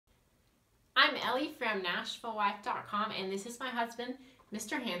I'm Ellie from NashvilleWife.com, and this is my husband,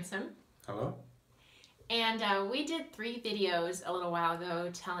 Mr. Handsome. Hello. And we did 3 videos a little while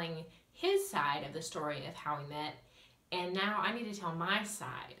ago telling his side of the story of how we met, and now I need to tell my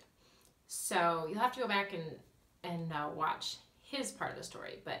side. So you'll have to go back and watch his part of the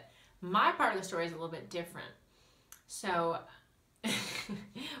story, but my part of the story is a little bit different. So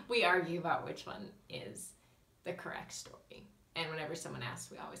we argue about which one is the correct story. And whenever someone asks,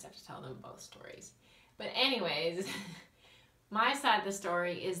 we always have to tell them both stories. But anyways, my side of the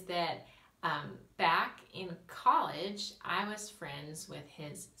story is that back in college, I was friends with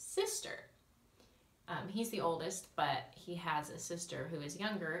his sister. He's the oldest, but he has a sister who is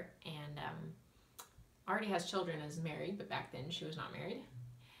younger and already has children, is married, but back then she was not married.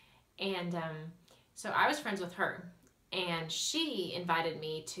 And so I was friends with her, and she invited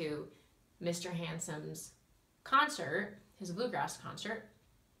me to Mr. Handsome's concert, his bluegrass concert,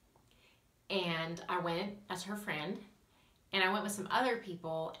 and I went as her friend, and I went with some other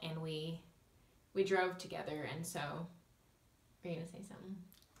people, and we drove together. And so, are you gonna say something?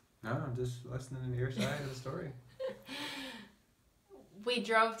 No, I'm just listening to your side of the story. We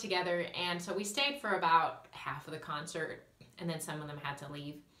drove together, and so we stayed for about half of the concert, and then some of them had to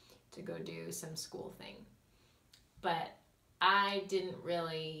leave to go do some school thing. But I didn't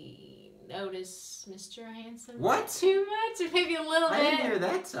really notice Mr. Handsome too much, or maybe a little bit. I didn't hear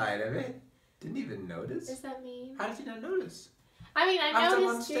that side of it. Didn't even notice. Does that mean? How did you not notice? I mean,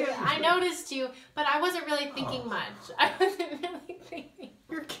 I noticed you, but I wasn't really thinking much. I wasn't really thinking.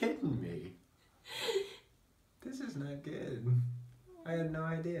 You're kidding me. This is not good. I had no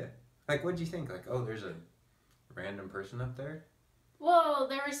idea. Like, what'd you think? Like, oh, there's a random person up there? Well,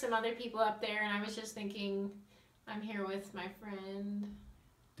 there were some other people up there, and I was just thinking, I'm here with my friend.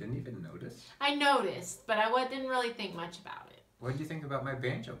 Didn't even notice? I noticed, but I didn't really think much about it. What did you think about my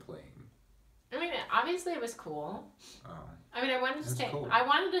banjo playing? I mean, obviously it was cool. Oh. I mean, I wanted to stay. Cool. I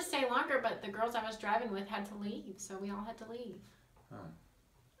wanted to stay longer, but the girls I was driving with had to leave, so we all had to leave. Oh.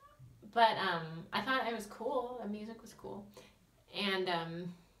 But I thought it was cool. The music was cool, and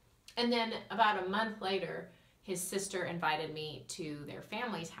then about a month later, his sister invited me to their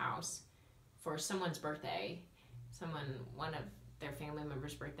family's house for someone's birthday. One of their family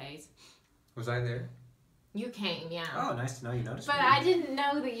members' birthdays. Was I there? You came, yeah. Oh, nice to know you noticed But me. I didn't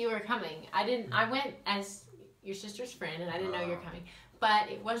know that you were coming. I went as your sister's friend, and I didn't know you were coming.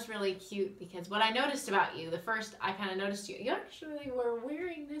 But it was really cute because what I noticed about you, I kind of noticed you actually were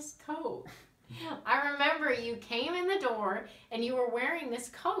wearing this coat. I remember you came in the door, and you were wearing this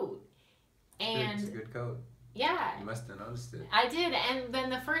coat. And it's a good coat. Yeah. You must have noticed it. I did, and then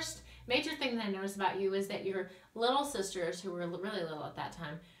the first major thing that I noticed about you is that your little sisters, who were really little at that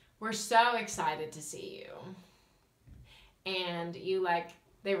time, were so excited to see you. And you,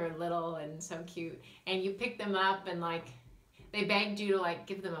 they were little and so cute, and you picked them up, and they begged you to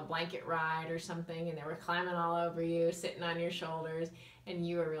give them a blanket ride or something, and they were climbing all over you, sitting on your shoulders, and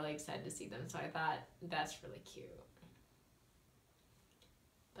you were really excited to see them. So I thought that's really cute.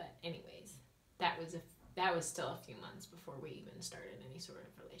 But anyways, that was still a few months before we even started any sort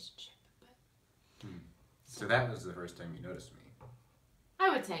of relationship. But So that was the first time you noticed me. I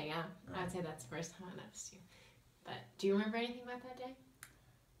would say, yeah. I would say that's the first time I noticed you. But do you remember anything about that day?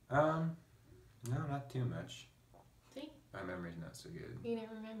 No, not too much. See? My memory's not so good. You didn't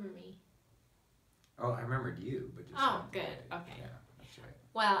remember me. Oh, I remembered you, but just... Oh, good. Okay. Yeah, that's right.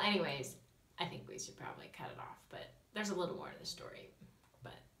 Well, anyways, I think we should probably cut it off, but there's a little more to the story,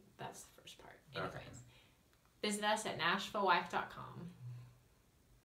 but that's the first part. Anyways, visit us at NashvilleWife.com.